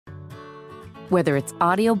Whether it's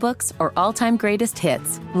audiobooks or all-time greatest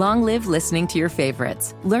hits, long live listening to your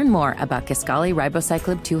favorites. Learn more about Kisqali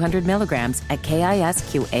Ribociclib 200 milligrams at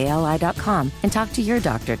KISQALI.com and talk to your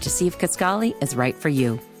doctor to see if Kisqali is right for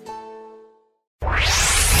you.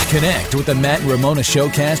 Connect with the Matt and Ramona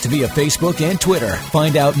Showcast via Facebook and Twitter.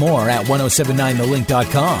 Find out more at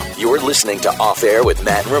 1079thelink.com. You're listening to Off Air with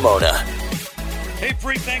Matt and Ramona. Hey,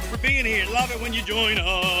 freak, thanks for being here. Love it when you join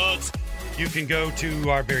us. You can go to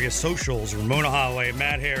our various socials, Ramona Holloway,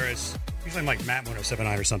 Matt Harris. Usually I'm like Matt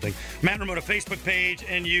 1079 or something. Matt and Ramona Facebook page,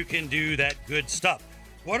 and you can do that good stuff.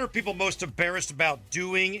 What are people most embarrassed about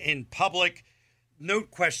doing in public? No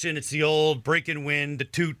question, it's the old break and win, the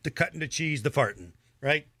toot, the cutting, the cheese, the farting,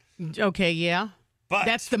 right? Okay, yeah. But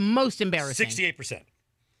that's the most embarrassing. 68%.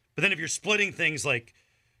 But then if you're splitting things like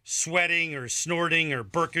sweating or snorting or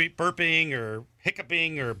burping or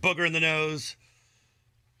hiccuping or booger in the nose.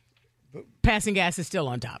 Passing gas is still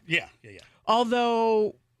on top. Yeah.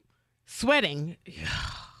 Although sweating.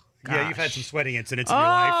 Yeah, you've had some sweating incidents in your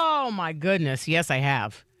life. Oh, my goodness. Yes, I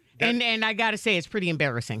have. And I got to say, it's pretty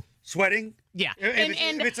embarrassing. Sweating? Yeah.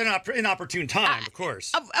 If it's an inopportune time, of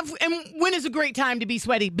course. And when is a great time to be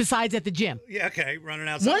sweaty besides at the gym? Yeah, okay, running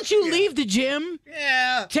outside. Once you leave the gym,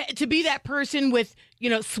 yeah, to be that person with,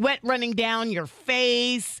 sweat running down your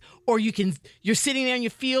face, or you're sitting there and you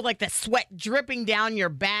feel like the sweat dripping down your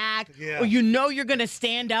back, or you're going to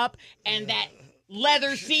stand up and that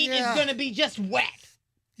leather seat is going to be just wet.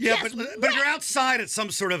 Yeah, but you're outside at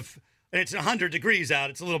some sort of... And it's 100 degrees out.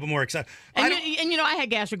 It's a little bit more exciting. I had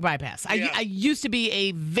gastric bypass. Yeah. I used to be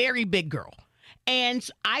a very big girl. And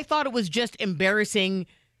I thought it was just embarrassing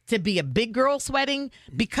to be a big girl sweating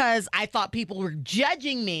because I thought people were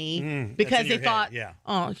judging me because they thought,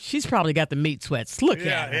 oh, she's probably got the meat sweats. Look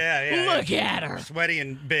at her. Yeah. Look at her. Sweaty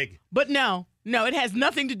and big. But no, it has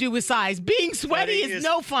nothing to do with size. Being sweaty is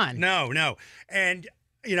no fun. No. And,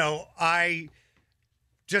 I...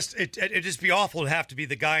 It'd just be awful to have to be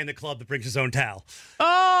the guy in the club that brings his own towel.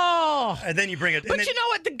 Oh. And then you bring it. But you know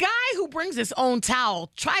what? The guy who brings his own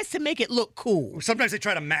towel tries to make it look cool. Sometimes they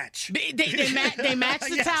try to match. They match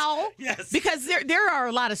the towel? Yes. Because there are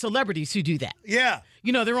a lot of celebrities who do that. Yeah.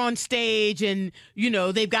 They're on stage and,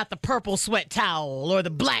 they've got the purple sweat towel or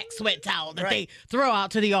the black sweat towel that they throw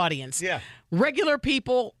out to the audience. Yeah. Regular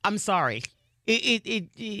people, I'm sorry.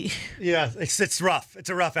 Yeah, it's rough. It's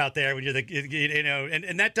rough out there when you're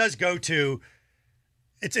and that does go to.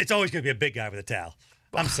 It's always going to be a big guy with a towel.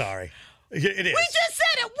 I'm sorry, it is. We just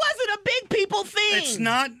said it wasn't a big people thing. It's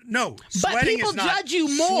not. No, but sweating people is not, judge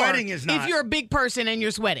you more. Sweating is not. If you're a big person and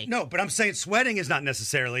you're sweating. No, but I'm saying sweating is not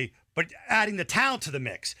necessarily. But adding the towel to the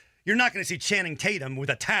mix, you're not going to see Channing Tatum with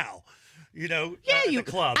a towel. At the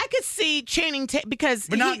club. I could see Channing Tatum because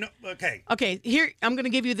okay. Okay, here I'm going to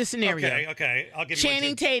give you the scenario. Okay, I'll give you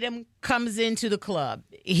Channing Tatum comes into the club.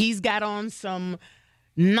 He's got on some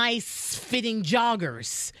nice fitting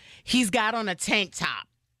joggers. He's got on a tank top,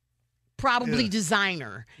 probably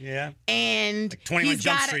designer. Yeah. And like 21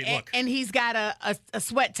 Jump Street look. And he's got a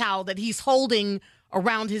sweat towel that he's holding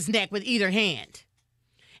around his neck with either hand,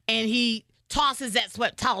 and he tosses that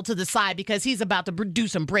sweat towel to the side because he's about to do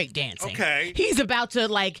some break dancing. Okay. He's about to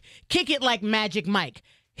kick it like Magic Mike.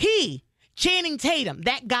 Channing Tatum,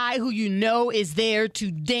 that guy who is there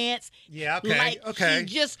to dance. Yeah, okay. He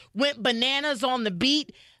just went bananas on the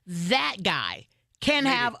beat. That guy can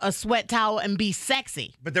have a sweat towel and be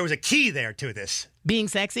sexy. But there was a key there to this. Being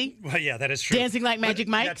sexy? Well, yeah, that is true. Dancing like Magic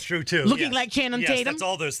Mike? That's true too. Looking like Channing Tatum? That's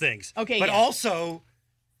all those things. Okay, but also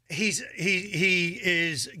he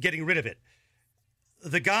is getting rid of it.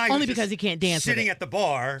 The guy only because he can't dance sitting at the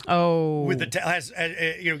bar with the towel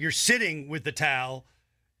you're sitting with the towel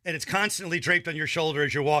and it's constantly draped on your shoulder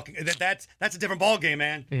as you're walking. That's a different ball game,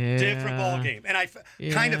 man. Yeah. Different ball game. And I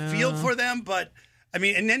kind of feel for them, but I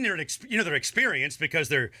mean, and then they're experienced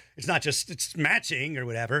because it's not just it's matching or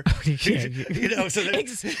whatever.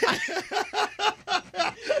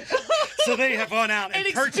 So they have gone out and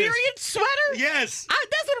purchased. An experienced sweater? Yes.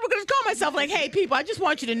 That's what I'm going to call myself. Like, hey, people, I just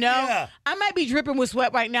want you to know I might be dripping with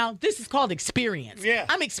sweat right now. This is called experience. Yeah.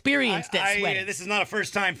 I'm experienced at sweating. This is not a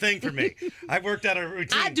first-time thing for me. I've worked out a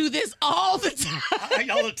routine. I do this all the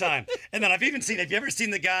time. All the time. And then I've even seen, have you ever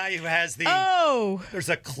seen the guy who has there's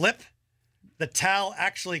a clip? The towel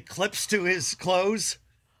actually clips to his clothes.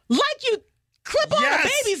 Like you clip on a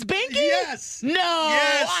baby's binky? Yes. No,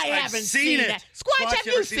 I haven't seen that. Squatch, have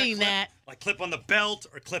you seen that? Like clip on the belt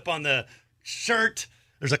or clip on the shirt.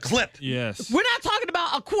 There's a clip. Yes. We're not talking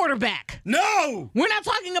about a quarterback. No. We're not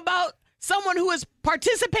talking about someone who is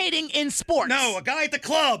participating in sports. No, a guy at the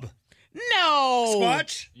club. No.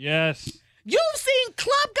 Squatch? Yes. You've seen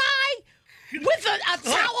club guy with a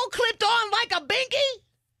towel clipped on like a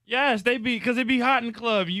Yes, because it be hot in the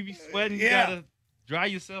club. You be sweating. You gotta dry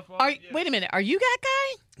yourself off. Wait a minute. Are you that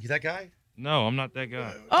guy? You that guy? No, I'm not that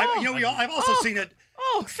guy. I've also seen it.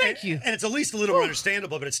 Oh, thank you. And it's at least a little more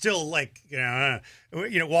understandable, but it's still like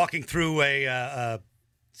walking through a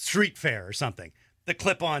street fair or something. The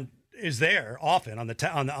clip-on is there often on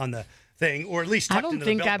the thing, or at least tucked I don't into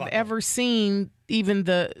think the belt I've buckle. ever seen even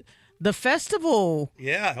the festival.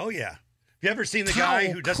 Yeah. Oh yeah. Have you ever seen the guy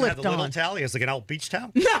who doesn't have the little on. towel? He has like an old beach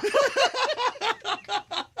towel. No.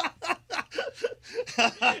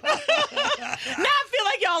 Now I feel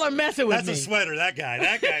like y'all are messing with That's me. a sweater. That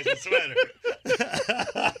guy's a sweater.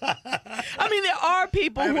 I mean, there are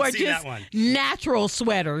people who are seen just that one. natural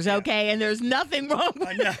sweaters, okay? And there's nothing wrong with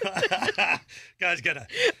I know. Guy's got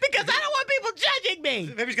because I don't want people judging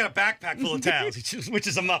me. maybe he's got a backpack full of towels. He just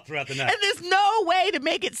switches them up throughout the night. And there's no way to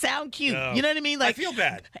make it sound cute. No. You know what I mean? Like, I feel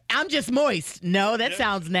bad. I'm just moist. No, that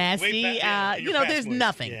sounds nasty. Way back- You know, there's moist.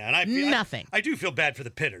 nothing. Yeah, and I feel, nothing. I do feel bad for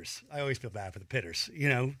the pitters. I always feel bad for the pitters. You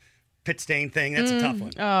know, pit stain thing. That's a tough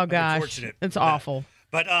one. Oh gosh, Unfortunate. it's awful.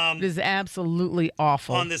 But It is absolutely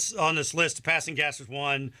awful. on this list, passing gas was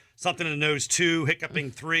 1, something in the nose 2,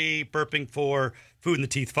 hiccuping 3, burping 4, food in the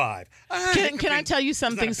teeth 5. Can I tell you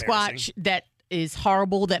something, Squatch, that is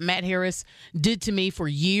horrible that Matt Harris did to me for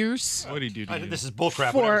years? What did he do to I you? think this is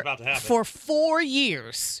bullcrap. Whatever's about to happen. For 4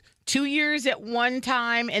 years, 2 years at one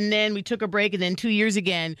time, and then we took a break, and then 2 years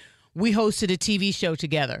again, we hosted a TV show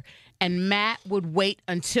together. And Matt would wait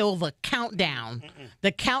until the countdown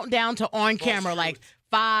to on camera, like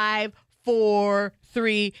 5, 4,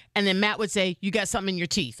 3, and then Matt would say, "You got something in your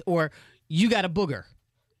teeth," or "You got a booger."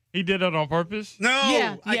 He did that on purpose? No,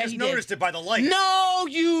 Yeah, I yeah, just he noticed did. it by the light. No,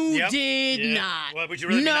 you Yep. did Yeah. not. Well, would you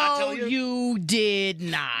really no, not tell you? you did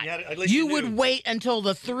not. Yeah, at least you would knew. wait until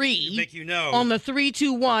the 3. Make you know. On the 3,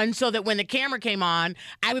 2, 1, so that when the camera came on,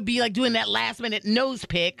 I would be like doing that last minute nose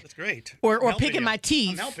pick. That's great. Or I'm helping picking you. my teeth.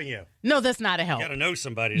 I'm helping you. No, that's not a help. You got to know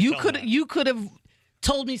somebody. To You tell could them that. you could have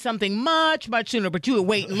told me something much sooner, but you would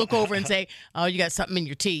wait and look over and say, "Oh, you got something in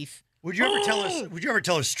your teeth." Would you ever tell us? Would you ever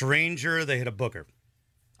tell a stranger they hit a booger?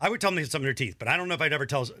 I would tell them they had something in their teeth, but I don't know if I'd ever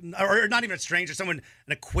tell, or not even a stranger, someone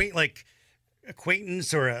an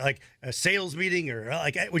acquaintance or like a sales meeting or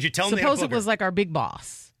like. Would you tell them? Suppose they had it a booger? was like our big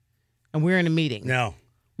boss, and we're in a meeting. No,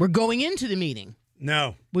 We're going into the meeting.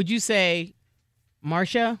 no, Would you say,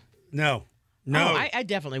 Marcia? no. Oh, I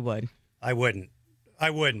definitely would. I wouldn't.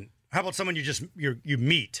 How about someone you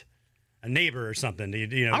meet, a neighbor or something?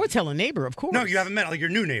 You know. I would tell a neighbor, of course. No, you haven't met like your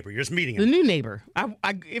new neighbor. You're just meeting The him. new neighbor.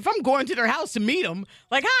 If I'm going to their house to meet them,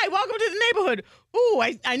 like, "Hi, welcome to the neighborhood. Ooh,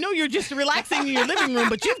 I know you're just relaxing in your living room,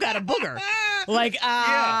 but you've got a booger. Like,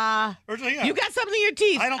 Yeah. Or, yeah. you got something in your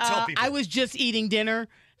teeth. I don't tell people. I was just eating dinner.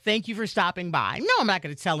 Thank you for stopping by. No, I'm not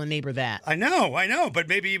going to tell a neighbor that. I know, but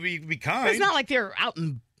maybe be kind. It's not like they're out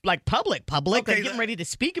in like public. Okay, They're getting ready to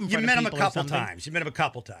speak in You front met of him a people or couple something. times. You met him a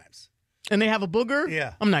couple times. And they have a booger?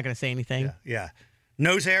 Yeah. I'm not going to say anything. Yeah.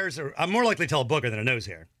 Nose hairs are. I'm more likely to tell a booger than a nose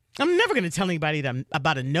hair. I'm never going to tell anybody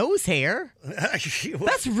about a nose hair.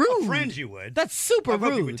 That's rude. A friend, you would. That's super I hope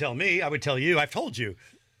you rude. would tell me. I would tell you. I've told you.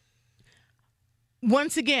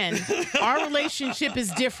 Once again, our relationship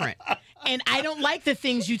is different. And I don't like the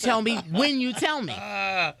things you tell me when you tell me.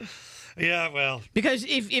 Yeah, well. Because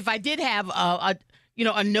if I did have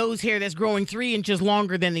a nose hair that's growing 3 inches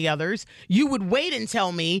longer than the others, you would wait and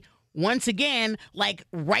tell me, once again, like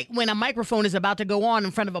right when a microphone is about to go on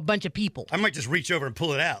in front of a bunch of people. I might just reach over and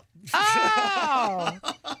pull it out. Oh!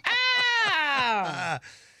 Ow!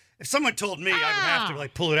 If someone told me, I would have to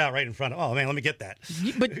like pull it out right in front of. Oh man, let me get that.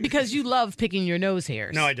 But because you love picking your nose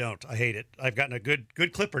hairs. No, I don't. I hate it. I've gotten a good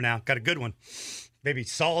clipper now. Got a good one. Maybe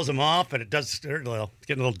saws them off, but it does hurt a little. It's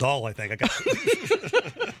getting a little dull, I think. I got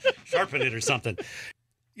sharpen it or something.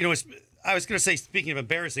 You know, I was going to say, speaking of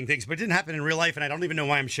embarrassing things, but it didn't happen in real life, and I don't even know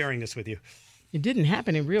why I'm sharing this with you. It didn't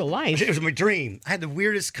happen in real life. It was my dream. I had the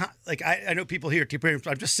weirdest, I know people here,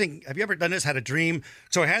 I'm just saying, have you ever done this, had a dream?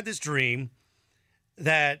 So I had this dream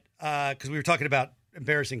that, because we were talking about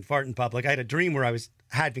embarrassing fart in public, I had a dream where I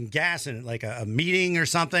had been gassing like a meeting or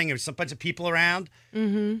something. There was a bunch of people around.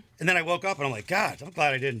 Mm-hmm. And then I woke up and I'm like, God, I'm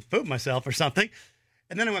glad I didn't poop myself or something.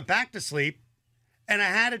 And then I went back to sleep and I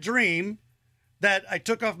had a dream that I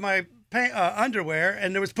took off my underwear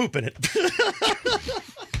and there was poop in it.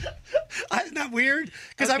 Isn't that weird?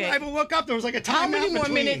 Because Okay. I woke up, there was like a time How many out more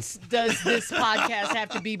between. minutes does this podcast have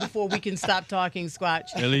to be before we can stop talking, Squatch?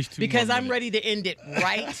 At least 2 Because more I'm minutes. ready to end it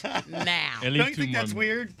right now. At least Don't you 2 think more that's minutes.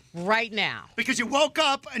 weird? Right now. Because you woke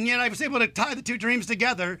up and yet I was able to tie the two dreams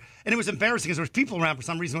together, and it was embarrassing because there was people around for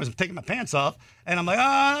some reason. I was taking my pants off, and I'm like,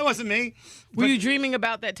 oh, that wasn't me. Were you dreaming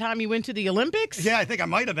about that time you went to the Olympics? Yeah, I think I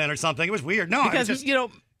might have been or something. It was weird. No, I was Because, just, you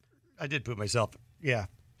know, I did poop myself. Yeah.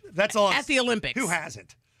 That's all. At the Olympics. Who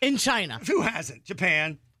hasn't? In China. Who hasn't?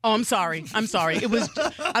 Japan. Oh, I'm sorry. I'm sorry.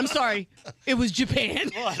 I'm sorry. It was Japan.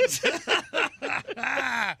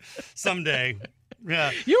 Someday.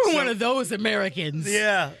 Yeah. You were one of those Americans.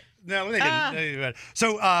 Yeah. No, they didn't.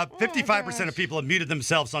 So 55% of people have muted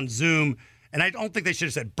themselves on Zoom, and I don't think they should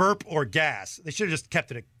have said burp or gas. They should have just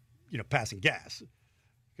kept it at, passing gas.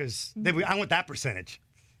 Because I want that percentage.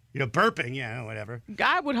 Burping, whatever.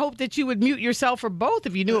 I would hope that you would mute yourself for both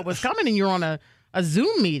if you knew it was coming and you're on a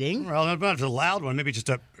Zoom meeting. Well, not a loud one. Maybe just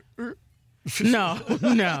a... No.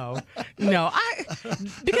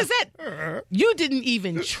 Because you didn't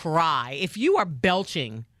even try. If you are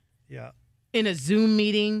belching in a Zoom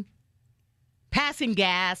meeting, passing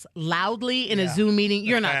gas loudly in a Zoom meeting,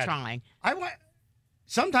 you're not trying.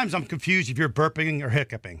 Sometimes I'm confused if you're burping or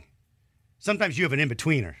hiccuping. Sometimes you have an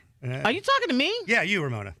in-betweener. Are you talking to me? Yeah, you,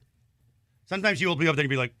 Ramona. Sometimes you will be up there and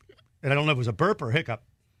be like, and I don't know if it was a burp or a hiccup.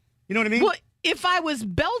 You know what I mean? Well, if I was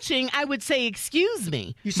belching, I would say, excuse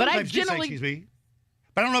me. But I generally say, excuse me.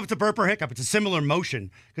 But I don't know if it's a burp or a hiccup. It's a similar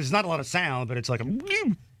motion because it's not a lot of sound, but it's like I've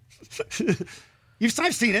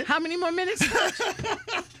seen it. How many more minutes?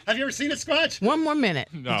 Have you ever seen it, Squatch? One more minute.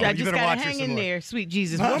 No. I just got to hang in there, sweet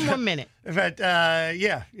Jesus. One more minute. But,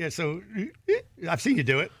 yeah. So I've seen you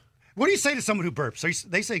do it. What do you say to someone who burps?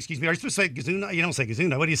 They say, excuse me. Are you supposed to say gazuna? You don't say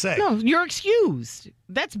gazuna. What do you say? No, you're excused.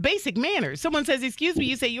 That's basic manners. Someone says, excuse me,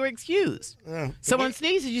 you say you're excused. Someone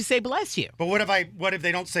sneezes, you say bless you. But what if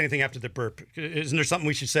they don't say anything after the burp? Isn't there something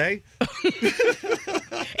we should say?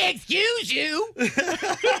 Excuse you.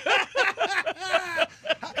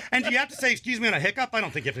 And do you have to say excuse me on a hiccup? I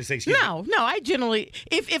don't think you have to say excuse me. No, I generally,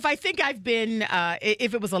 if I think I've been,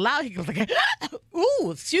 if it was a loud hiccup, like,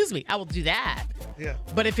 ooh, excuse me, I will do that. Yeah.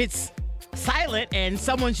 But if it's silent and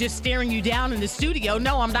someone's just staring you down in the studio,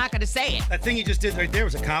 no, I'm not going to say it. That thing you just did right there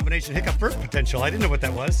was a combination hiccup burp potential. I didn't know what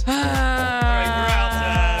that was. All right, we're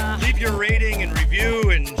out. Leave your rating and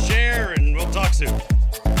review and share, and we'll talk soon.